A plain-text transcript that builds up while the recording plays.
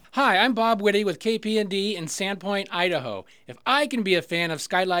Hi, I'm Bob Whitty with KPND in Sandpoint, Idaho. If I can be a fan of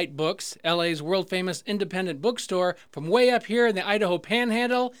Skylight Books, LA's world-famous independent bookstore, from way up here in the Idaho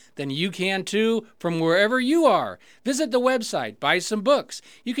Panhandle, then you can too, from wherever you are. Visit the website, buy some books.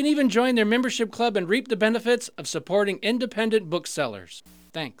 You can even join their membership club and reap the benefits of supporting independent booksellers.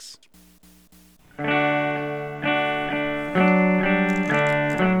 Thanks.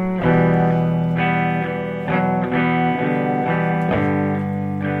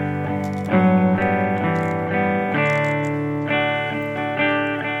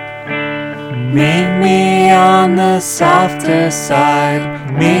 Meet me on the softer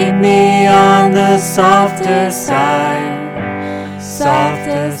side. Meet me on the softer side.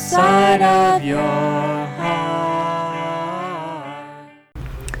 Softer side of your heart.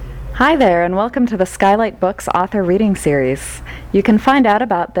 Hi there, and welcome to the Skylight Books Author Reading Series. You can find out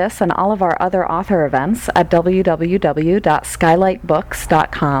about this and all of our other author events at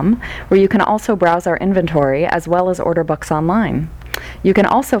www.skylightbooks.com, where you can also browse our inventory as well as order books online. You can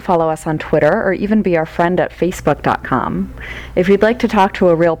also follow us on Twitter or even be our friend at facebook.com. If you'd like to talk to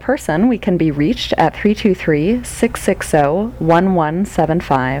a real person, we can be reached at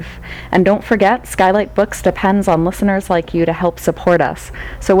 323-660-1175. And don't forget, Skylight Books depends on listeners like you to help support us.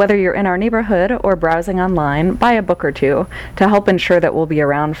 So whether you're in our neighborhood or browsing online, buy a book or two to help ensure that we'll be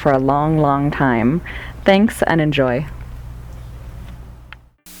around for a long, long time. Thanks and enjoy.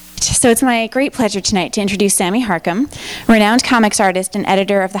 So it's my great pleasure tonight to introduce Sammy Harkham, renowned comics artist and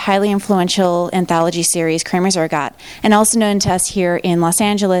editor of the highly influential anthology series Kramer's Ergot, and also known to us here in Los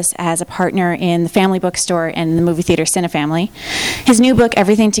Angeles as a partner in the Family Bookstore and the movie theater Cinefamily. His new book,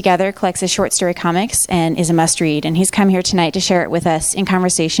 Everything Together, collects his short story comics and is a must-read, and he's come here tonight to share it with us in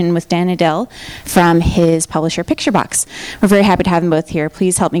conversation with Dan Adell from his publisher Picture Box. We're very happy to have them both here.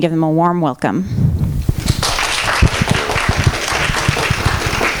 Please help me give them a warm welcome.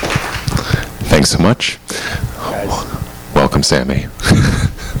 Thanks so much. Welcome, Sammy.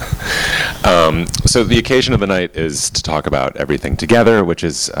 So the occasion of the night is to talk about Everything Together, which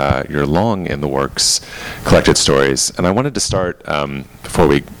is your long-in-the-works collected stories. And I wanted to start, before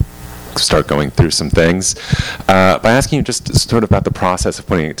we start going through some things, by asking you just sort of about the process of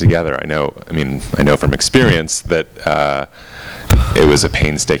putting it together. I know from experience that it was a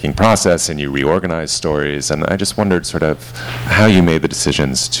painstaking process, and you reorganized stories, and I just wondered sort of how you made the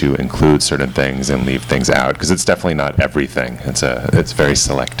decisions to include certain things and leave things out, because it's definitely not everything. It's very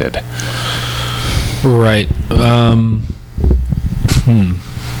selected. Right.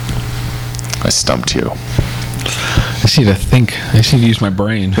 I stumped you. I just need to think. I just need to use my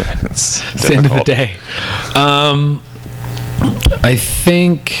brain. It's the end of the day. I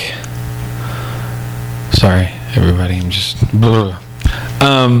think. Sorry, everybody. I'm just.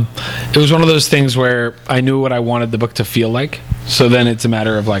 It was one of those things where I knew what I wanted the book to feel like. So then it's a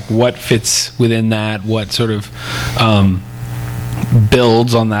matter of like what fits within that, what sort of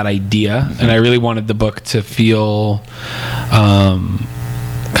builds on that idea. And I really wanted the book to feel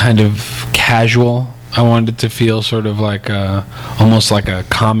kind of casual. I wanted it to feel sort of like almost like a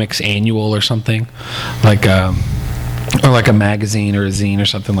comics annual or something, or like a magazine or a zine or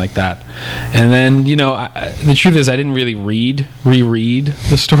something like that. And then, the truth is I didn't really reread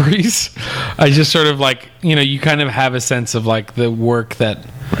the stories. I just sort of you kind of have a sense of like the work that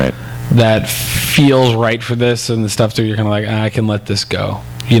feels right for this, and the stuff that you're kind of like, I can let this go.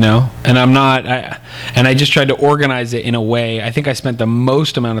 And I just tried to organize it in a way. I think I spent the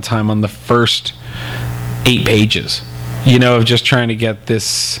most amount of time on the first 8 pages, of just trying to get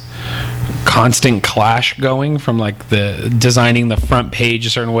this constant clash going from like the designing the front page a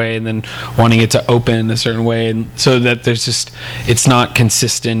certain way and then wanting it to open a certain way, and so that there's just, it's not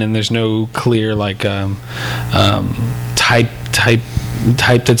consistent and there's no clear type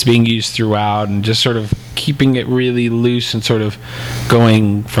that's being used throughout, and just sort of keeping it really loose and sort of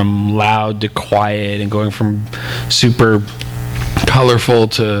going from loud to quiet and going from super colorful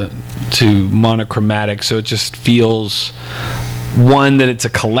to monochromatic, so it just feels, one, that it's a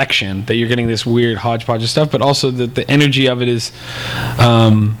collection, that you're getting this weird hodgepodge of stuff, but also that the energy of it is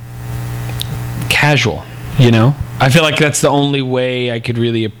casual. I feel like that's the only way I could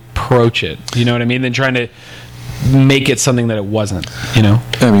really approach it, you know what I mean, than trying to make it something that it wasn't.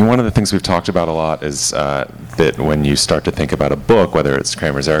 I mean, one of the things we've talked about a lot is that when you start to think about a book, whether it's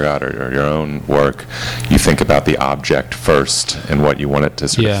Kramer's Ergot or your own work, you think about the object first and what you want it to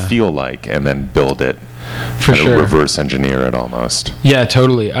sort of feel like, and then build it. For sure. Reverse engineer it almost. Yeah,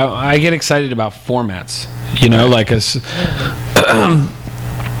 totally. I get excited about formats,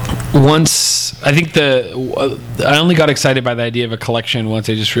 once I think I only got excited by the idea of a collection once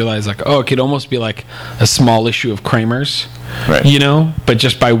I just realized like, oh, it could almost be like a small issue of Kramer's, Right. you know, but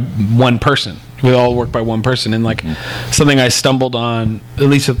just by one person. We all work by one person, and like something I stumbled on, at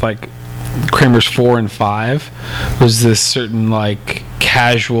least with like Kramer's 4 and 5, was this certain like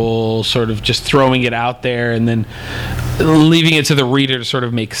casual sort of just throwing it out there and then leaving it to the reader to sort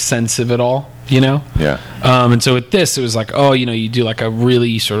of make sense of it all, you know? Yeah. And so with this, it was like, oh, you know, you do like a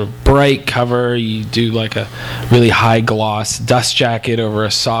really sort of bright cover, you do like a really high gloss dust jacket over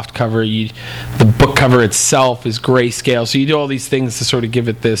a soft cover, the book cover itself is grayscale, so you do all these things to sort of give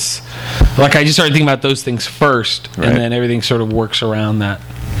it this, like I just started thinking about those things first, Right. and then everything sort of works around that.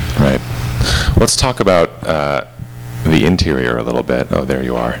 Right. Let's talk about the interior a little bit. Oh, there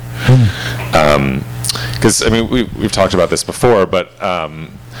you are. Because I mean, we've talked about this before, but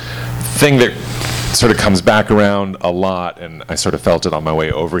thing that sort of comes back around a lot, and I sort of felt it on my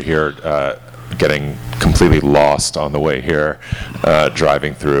way over here, getting completely lost on the way here,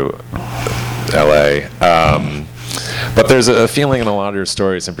 driving through L.A. But there's a feeling in a lot of your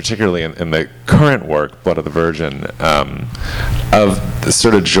stories, and particularly in the current work, Blood of the Virgin, of the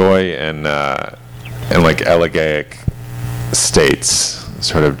sort of joy and like elegiac states,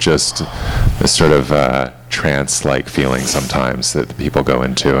 sort of just this sort of trance-like feeling sometimes that people go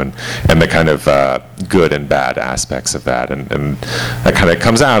into, and the kind of good and bad aspects of that, and that kind of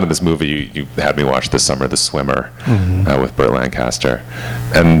comes out in this movie you had me watch this summer, The Swimmer, with Burt Lancaster.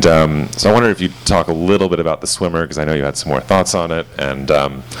 And so I wonder if you'd talk a little bit about The Swimmer, because I know you had some more thoughts on it, and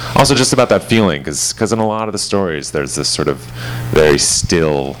also just about that feeling, because in a lot of the stories there's this sort of very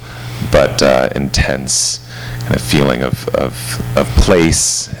still but intense kind of feeling of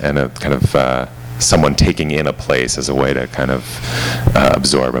place, and a kind of someone taking in a place as a way to kind of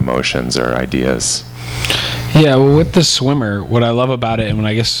absorb emotions or ideas. Yeah, well, with The Swimmer, what I love about it, and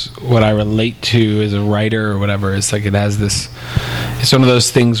what I relate to as a writer or whatever, is like it's one of those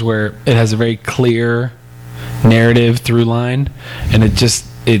things where it has a very clear narrative through line, and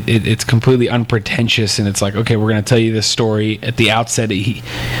it's completely unpretentious, and it's like, okay, we're going to tell you this story at the outset.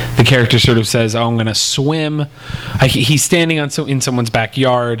 The character sort of says, oh, I'm going to swim. He's standing in someone's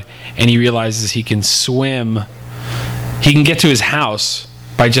backyard, and he realizes he can swim. He can get to his house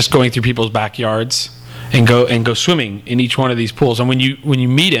by just going through people's backyards and go swimming in each one of these pools. And when you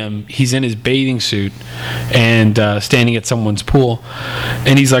meet him, he's in his bathing suit and standing at someone's pool,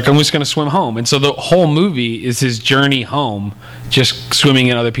 and he's like, I'm just going to swim home. And so the whole movie is his journey home, just swimming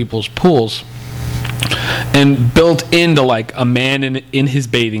in other people's pools. And built into like a man in his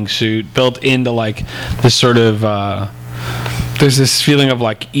bathing suit, built into like this sort of there's this feeling of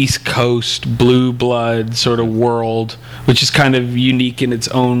like East Coast blue blood sort of world, which is kind of unique in its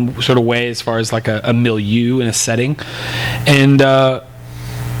own sort of way as far as like a milieu and a setting. And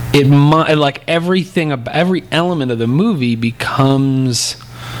like everything, every element of the movie becomes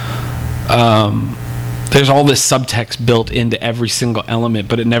there's all this subtext built into every single element,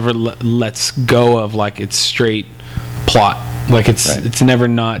 but it never lets go of like its straight plot. Like it's never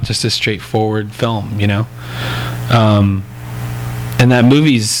not just a straightforward film, you know. And that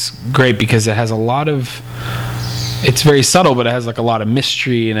movie's great because it has a lot of, it's very subtle, but it has like a lot of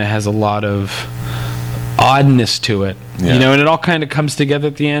mystery, and it has a lot of oddness to it, you know, and it all kind of comes together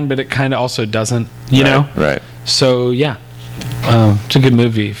at the end, but it kind of also doesn't, you know? Right. So yeah, it's a good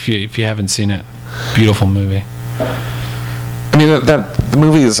movie if you haven't seen it. Beautiful movie. I mean, the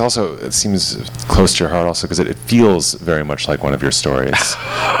movie is also, it seems close to your heart also because it feels very much like one of your stories.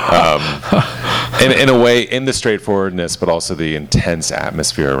 In a way, in the straightforwardness, but also the intense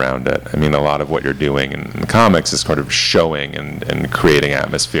atmosphere around it. I mean, a lot of what you're doing in the comics is sort of showing and creating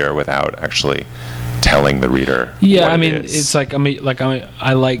atmosphere without actually telling the reader. Yeah, what I mean, it is. it's like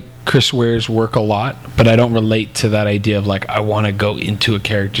I like Chris Ware's work a lot, but I don't relate to that idea of like I want to go into a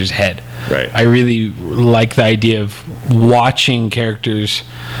character's head. Right. I really like the idea of watching characters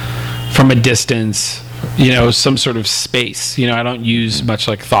from a distance, you know, some sort of space. You know, I don't use much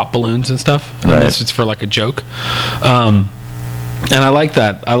like thought balloons and stuff unless it's for like a joke. And I like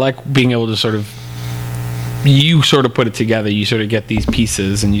that. I like being able to sort of, you sort of put it together. You sort of get these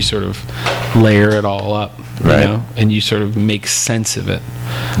pieces and you sort of layer it all up, you know, and you sort of make sense of it.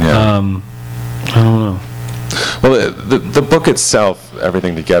 Yeah. I don't know. Well, the book itself,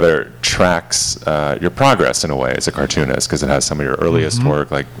 everything together, tracks your progress in a way as a cartoonist, because it has some of your earliest work,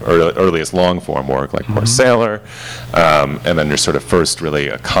 like earliest long-form work, like Poor Sailor, and then your sort of first really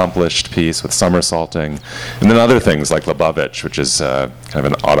accomplished piece with Somersaulting, and then other things like Lubavitch, which is kind of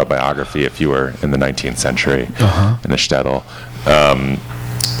an autobiography, if you were in the 19th century, in a shtetl.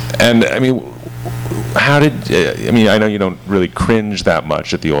 And I mean, how did I mean? I know you don't really cringe that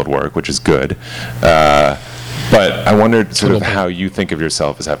much at the old work, which is good. But I wondered sort of how you think of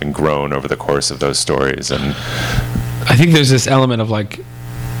yourself as having grown over the course of those stories. And I think there's this element of like,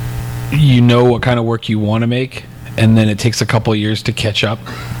 you know what kind of work you want to make, and then it takes a couple of years to catch up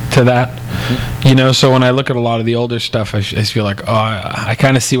to that. Mm-hmm. You know, so when I look at a lot of the older stuff, I just feel like, oh, I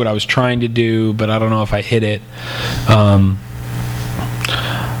kind of see what I was trying to do, but I don't know if I hit it.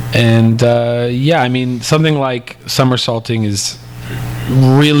 Yeah, I mean, something like Somersaulting is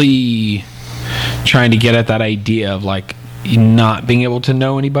really trying to get at that idea of like not being able to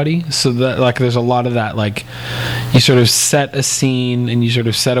know anybody. So that like there's a lot of that, like you sort of set a scene and you sort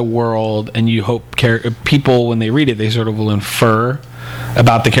of set a world, and you hope people when they read it, they sort of will infer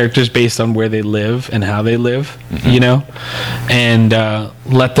about the characters based on where they live and how they live. Mm-hmm. You know, and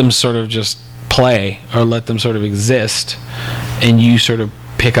let them sort of just play, or let them sort of exist, and you sort of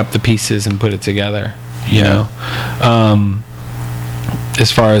pick up the pieces and put it together, you know. As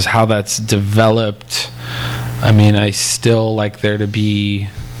far as how that's developed, I mean, I still like there to be,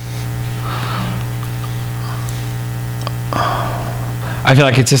 I feel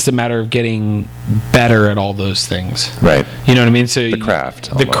like it's just a matter of getting better at all those things. Right. You know what I mean? So the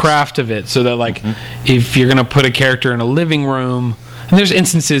craft. The craft of it. So that like, if you're going to put a character in a living room, and there's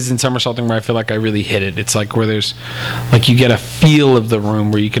instances in Somersaulting where I feel like I really hit it. It's like where there's, like you get a feel of the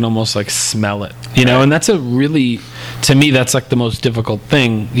room where you can almost like smell it, you know? And that's a really, to me, that's like the most difficult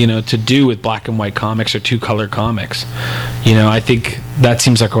thing, you know, to do with black and white comics or 2-color comics. You know, I think that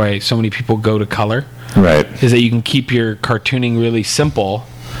seems like why so many people go to color. Right. Is that you can keep your cartooning really simple,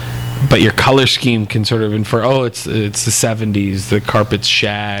 but your color scheme can sort of infer, oh, it's the 70s, the carpet's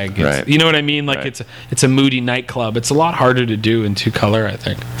shag. Right. You know what I mean? Like it's a moody nightclub. It's a lot harder to do in 2-color, I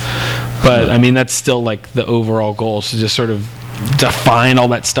think. But I mean, that's still like the overall goal, is to just sort of define all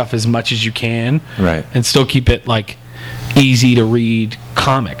that stuff as much as you can. Right. And still keep it like easy to read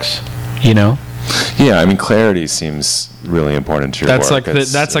comics, you know? Yeah, I mean, clarity seems really important to your that's work.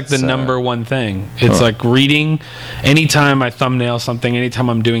 That's like the number one thing. It's like reading. Anytime I thumbnail something, anytime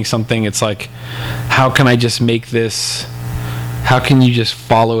I'm doing something, it's like, how can I just make this? How can you just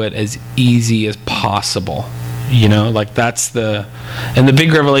follow it as easy as possible? You know, like that's the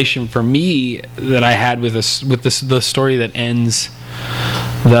big revelation for me that I had with the story that ends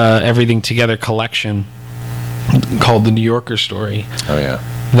the Everything Together collection called The New Yorker Story. Oh yeah.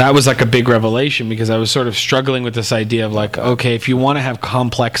 That was like a big revelation, because I was sort of struggling with this idea of like, okay, if you want to have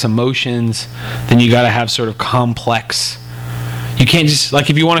complex emotions, then you got to have sort of complex. You can't just, like,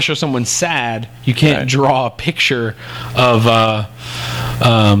 if you want to show someone sad, you can't draw a picture of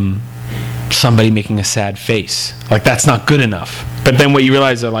somebody making a sad face. Like, that's not good enough. But then what you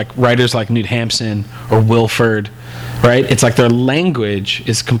realize are like writers like Knut Hamsun or Wilford, right? It's like their language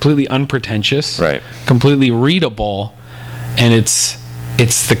is completely unpretentious, right, completely readable, and it's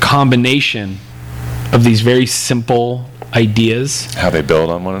the combination of these very simple ideas, how they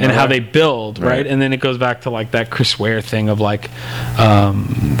build on one another, and how they build, right? And then it goes back to like that Chris Ware thing of like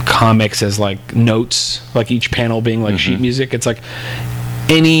comics as like notes, like each panel being like sheet music. It's like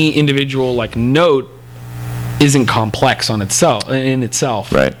any individual like note isn't complex in itself,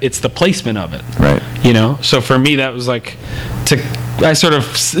 right? It's the placement of it, right? You know. So for me, that was like I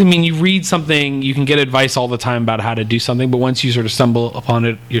mean, you read something, you can get advice all the time about how to do something, but once you sort of stumble upon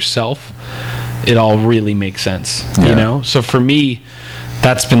it yourself, it all really makes sense, you know? So for me,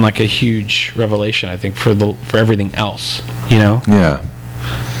 that's been like a huge revelation, I think, for everything else, you know? Yeah.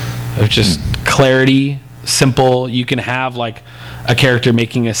 Of just clarity, simple. You can have like a character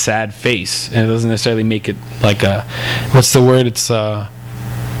making a sad face, and it doesn't necessarily make it like a, what's the word? It's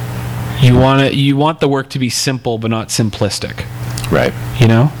you want the work to be simple but not simplistic. Right. You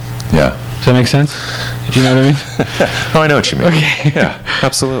know? Yeah. Does that make sense? Do you know what I mean? Oh, I know what you mean. Okay. Yeah,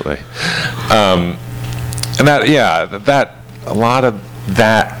 absolutely. And that a lot of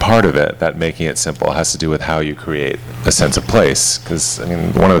that part of it, that making it simple, has to do with how you create a sense of place. Because, I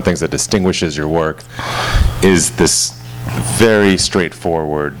mean, one of the things that distinguishes your work is this very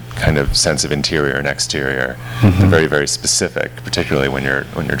straightforward kind of sense of interior and exterior, and very, very specific, particularly when you're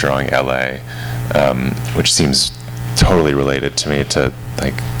drawing LA, which seems totally related to me to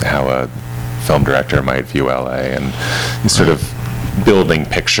like how a film director might view LA, and sort of building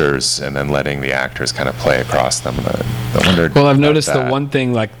pictures and then letting the actors kind of play across them. I wondered. Well, I've noticed the one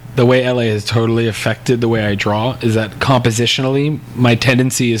thing, like the way LA has totally affected the way I draw, is that compositionally, my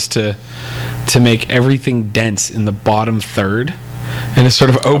tendency is to make everything dense in the bottom third, and to sort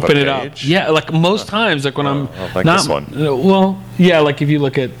of open it up. Yeah, like most times, like when I'm like not this one. Well, yeah, like if you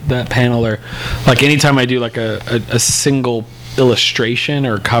look at that panel, or like anytime I do like a single illustration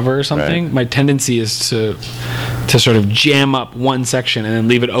or cover or something, Right. my tendency is to sort of jam up one section and then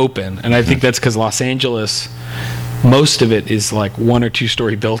leave it open. And I think that's because Los Angeles, most of it is like 1 or 2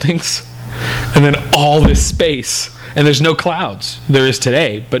 story buildings, and then all this space, and there's no clouds. There is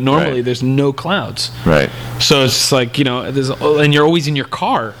today, but normally Right. there's no clouds. Right. So it's just like, and you're always in your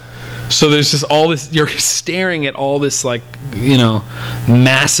car. So there's just all this, you're staring at all this like,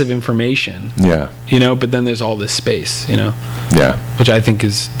 massive information, Yeah. but then there's all this space, Yeah. which I think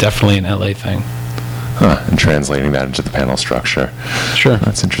is definitely an LA thing. Huh. And translating that into the panel structure. Sure.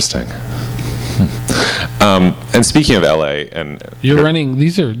 That's interesting. And speaking of LA, and You're running,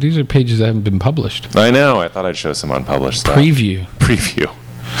 these are pages that haven't been published. I know, I thought I'd show some unpublished stuff. Preview.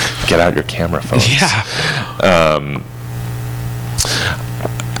 Get out your camera phones. Yeah.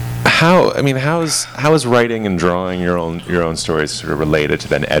 How is writing and drawing your own stories sort of related to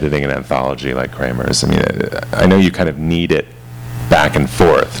then editing an anthology like Kramer's? I mean, I know you kind of need it back and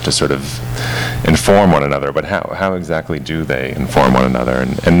forth to sort of inform one another, but how exactly do they inform one another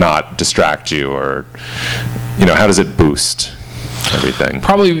and not distract you, or how does it boost everything?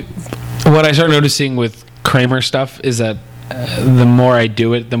 Probably what I start noticing with Kramer stuff is that the more I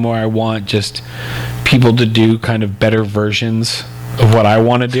do it, the more I want just people to do kind of better versions of what I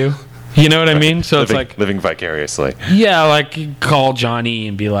want to do. You know what I mean? So it's like living vicariously. Yeah, like you call Johnny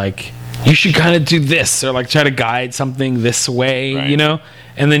and be like, you should kind of do this, or like try to guide something this way, Right.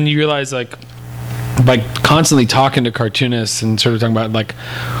 And then you realize like by constantly talking to cartoonists and sort of talking about like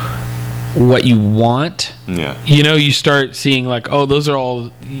what you want, Yeah. you start seeing like, oh, those are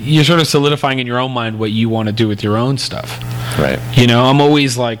all, you're sort of solidifying in your own mind what you want to do with your own stuff. Right. I'm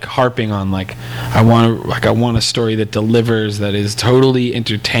always like harping on like I want a story that delivers, that is totally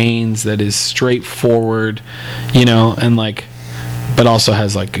entertains, that is straightforward, and like, but also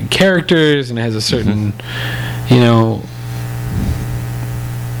has like good characters and has a certain,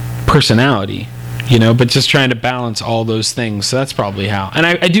 personality, but just trying to balance all those things. So that's probably how. And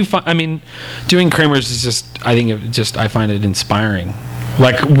I do find, doing Kramer's is just, I find it inspiring.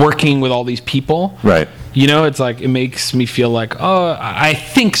 Like working with all these people. Right. It's like, it makes me feel like, oh, I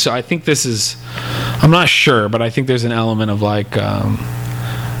think so. I think this is, I'm not sure, but I think there's an element of like,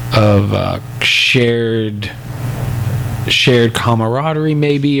 shared camaraderie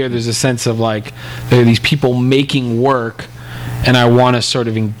maybe, or there's a sense of like, there are these people making work and I want to sort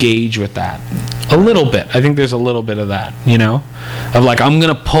of engage with that a little bit. I think there's a little bit of that, of like, I'm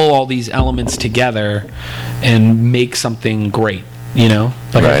going to pull all these elements together and make something great.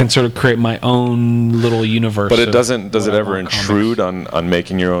 Like I can sort of create my own little universe. But does it ever intrude on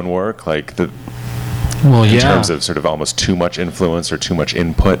making your own work? Like in terms of sort of almost too much influence or too much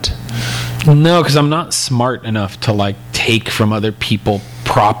input? No, because I'm not smart enough to like take from other people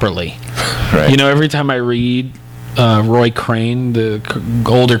properly. Right. Every time I read Roy Crane, the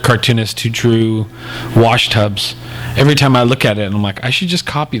older cartoonist who drew Wash Tubs, every time I look at it, I'm like, I should just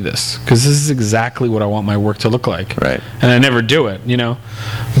copy this because this is exactly what I want my work to look like. Right. And I never do it,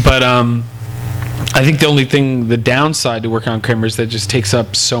 But I think the downside to working on Kramer is that it just takes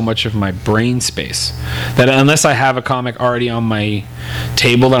up so much of my brain space that unless I have a comic already on my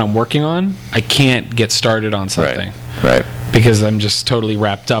table that I'm working on, I can't get started on something. Right. Because I'm just totally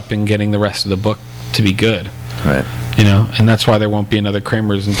wrapped up in getting the rest of the book to be good. Right. And that's why there won't be another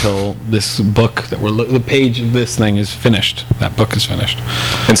Kramer's until this book the page of this thing is finished. That book is finished.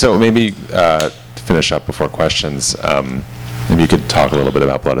 And so maybe to finish up before questions, maybe you could talk a little bit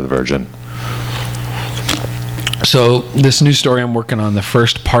about Blood of the Virgin. So this new story I'm working on, the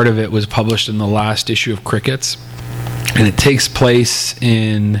first part of it was published in the last issue of Crickets, and it takes place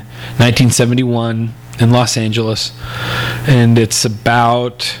in 1971 in Los Angeles, and it's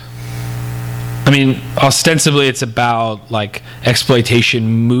about, ostensibly it's about like exploitation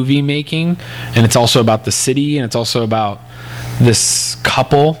movie making, and it's also about the city, and it's also about this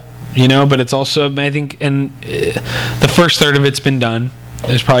couple, but it's also, I think, and the first third of it's been done.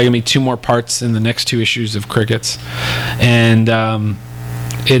 There's probably going to be 2 more parts in the next 2 issues of Crickets. And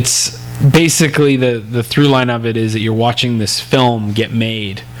it's basically the through line of it is that you're watching this film get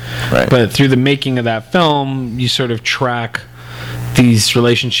made. Right. But through the making of that film, you sort of track these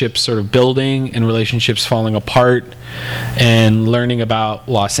relationships sort of building and relationships falling apart and learning about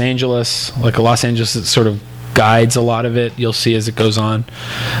Los Angeles. Like Los Angeles sort of guides a lot of it, you'll see as it goes on.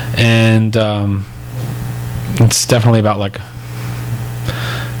 And it's definitely about like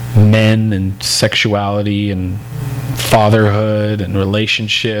men and sexuality and fatherhood and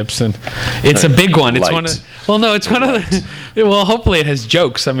relationships, and it's a big one. It's one of one of the hopefully it has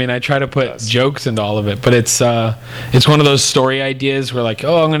jokes. I try to put jokes into all of it, but it's one of those story ideas where like,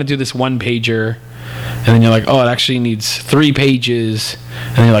 oh, I'm going to do this one pager and then you're like, oh, it actually needs 3 pages,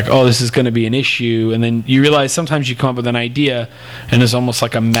 and then you're like, oh, this is going to be an issue, and then you realize sometimes you come up with an idea, and it's almost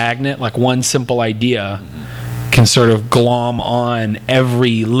like a magnet, like one simple idea can sort of glom on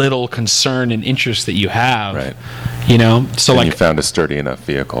every little concern and interest that you have. Right. You know? So and like you found a sturdy enough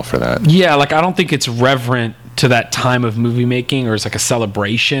vehicle for that. Yeah, like I don't think it's reverent to that time of movie making, or it's like a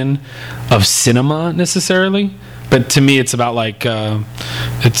celebration of cinema necessarily. But to me, it's about like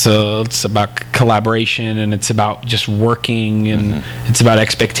it's about collaboration, and it's about just working, and it's about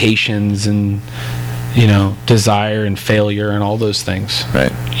expectations, and desire and failure and all those things.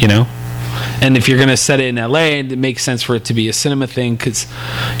 Right. And if you're going to set it in LA, it makes sense for it to be a cinema thing, because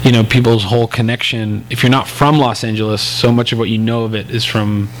people's whole connection, if you're not from Los Angeles, so much of what you know of it is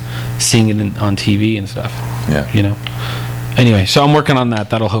from seeing it on TV and stuff. Yeah. Anyway, so I'm working on that.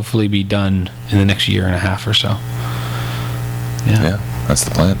 That'll hopefully be done in the next year and a half or so. Yeah, that's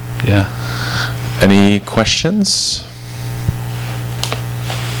the plan. Yeah. Any questions?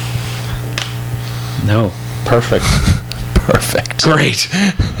 No. Perfect. Perfect. Great.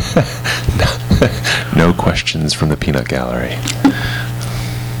 No questions from the Peanut Gallery.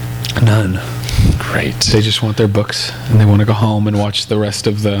 None. Great. They just want their books, and they want to go home and watch the rest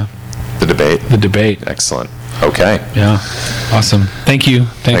of the debate. The debate. Excellent. Okay. Yeah. Awesome. Thank you.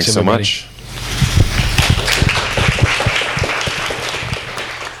 Thanks so everybody. much.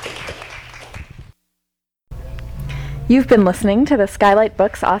 You've been listening to the Skylight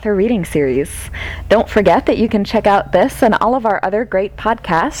Books author reading series. Don't forget that you can check out this and all of our other great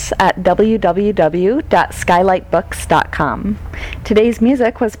podcasts at www.skylightbooks.com. Today's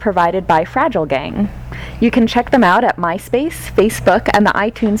music was provided by Fragile Gang. You can check them out at MySpace, Facebook, and the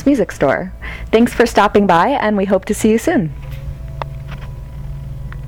iTunes Music Store. Thanks for stopping by, and we hope to see you soon.